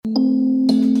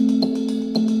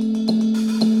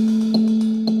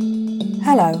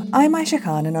Hello, I'm Aisha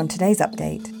Khan, and on today's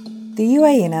update, the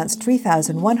UAE announced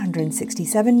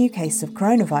 3,167 new cases of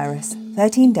coronavirus,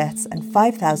 13 deaths and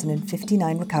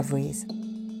 5,059 recoveries.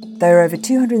 There are over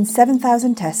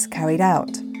 207,000 tests carried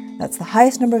out. That's the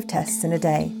highest number of tests in a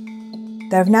day.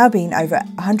 There have now been over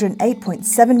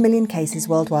 108.7 million cases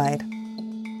worldwide.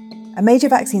 A major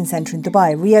vaccine centre in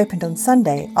Dubai reopened on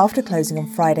Sunday after closing on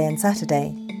Friday and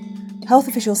Saturday. Health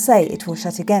officials say it will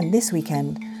shut again this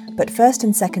weekend, but first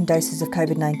and second doses of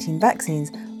COVID-19 vaccines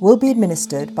will be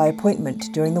administered by appointment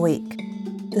during the week.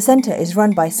 The centre is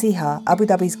run by Siha, Abu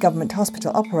Dhabi's government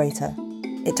hospital operator.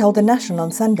 It told The National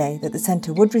on Sunday that the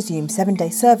centre would resume 7-day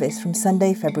service from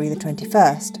Sunday, February the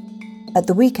 21st. At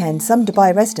the weekend, some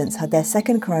Dubai residents had their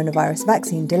second coronavirus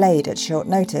vaccine delayed at short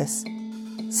notice.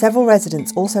 Several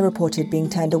residents also reported being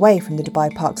turned away from the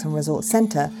Dubai Parks and Resorts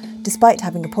Centre despite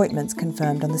having appointments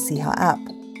confirmed on the Siha app.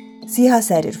 Siha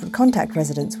said it would contact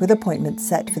residents with appointments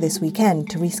set for this weekend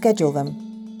to reschedule them.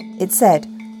 It said,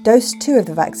 dose 2 of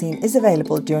the vaccine is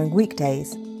available during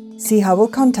weekdays. Siha will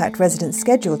contact residents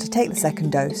scheduled to take the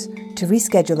second dose to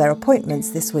reschedule their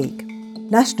appointments this week.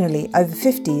 Nationally, over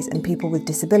 50s and people with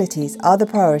disabilities are the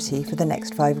priority for the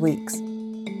next 5 weeks.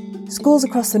 Schools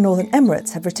across the Northern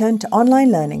Emirates have returned to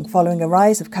online learning following a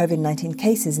rise of COVID-19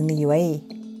 cases in the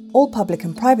UAE. All public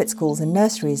and private schools and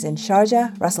nurseries in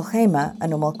Sharjah, Ras Al Khaimah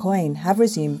and Al Quwain have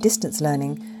resumed distance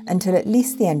learning until at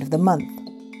least the end of the month.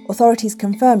 Authorities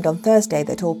confirmed on Thursday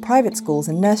that all private schools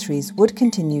and nurseries would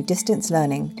continue distance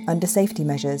learning under safety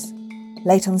measures.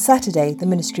 Late on Saturday, the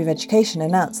Ministry of Education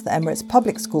announced that Emirates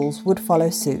public schools would follow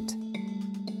suit.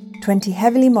 20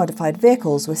 heavily modified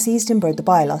vehicles were seized in Bur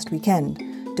Dubai last weekend.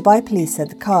 Dubai police said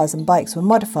the cars and bikes were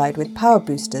modified with power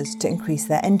boosters to increase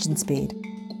their engine speed.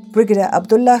 Brigadier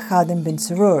Abdullah Khadim bin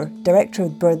Surur, director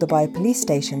of Bur Dubai Police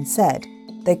Station, said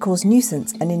they cause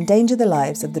nuisance and endanger the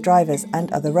lives of the drivers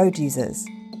and other road users.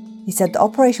 He said the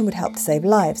operation would help to save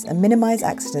lives and minimise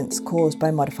accidents caused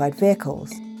by modified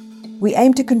vehicles. We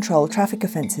aim to control traffic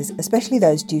offences, especially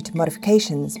those due to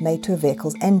modifications made to a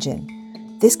vehicle's engine.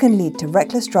 This can lead to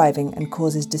reckless driving and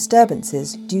causes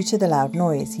disturbances due to the loud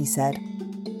noise, he said.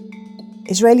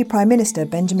 Israeli Prime Minister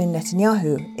Benjamin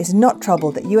Netanyahu is not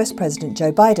troubled that US President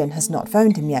Joe Biden has not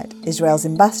phoned him yet, Israel's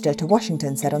ambassador to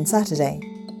Washington said on Saturday.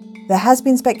 There has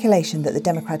been speculation that the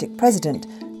Democratic president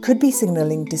could be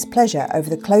signalling displeasure over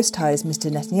the close ties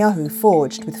Mr. Netanyahu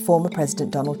forged with former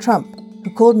President Donald Trump,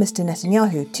 who called Mr.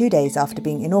 Netanyahu 2 days after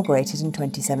being inaugurated in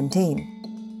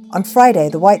 2017. On Friday,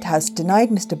 the White House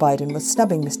denied Mr. Biden was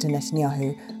snubbing Mr.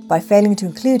 Netanyahu by failing to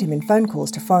include him in phone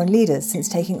calls to foreign leaders since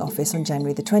taking office on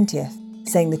January the 20th.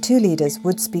 Saying the two leaders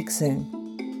would speak soon.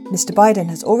 Mr. Biden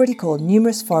has already called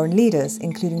numerous foreign leaders,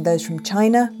 including those from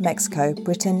China, Mexico,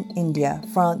 Britain, India,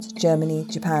 France, Germany,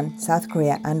 Japan, South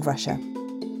Korea and Russia.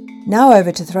 Now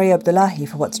over to Thray Abdullahi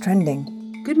for what's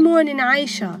trending. Good morning,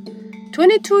 Aisha.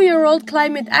 22-year-old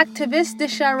climate activist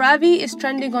Disha Ravi is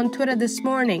trending on Twitter this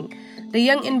morning. The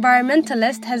young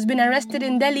environmentalist has been arrested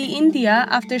in Delhi, India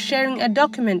after sharing a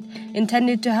document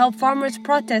intended to help farmers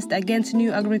protest against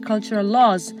new agricultural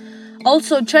laws.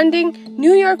 Also trending,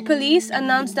 New York police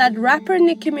announced that rapper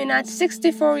Nicki Minaj's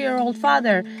 64-year-old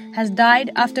father has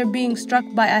died after being struck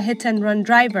by a hit-and-run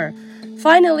driver.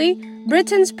 Finally,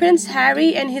 Britain's Prince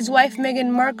Harry and his wife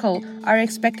Meghan Markle are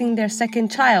expecting their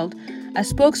second child. A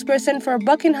spokesperson for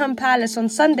Buckingham Palace on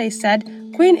Sunday said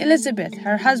Queen Elizabeth,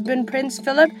 her husband Prince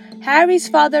Philip, Harry's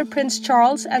father Prince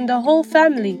Charles, and the whole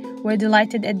family were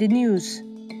delighted at the news.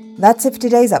 That's it for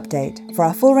today's update. For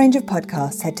our full range of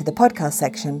podcasts, head to the podcast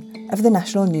section of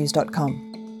thenationalnews.com.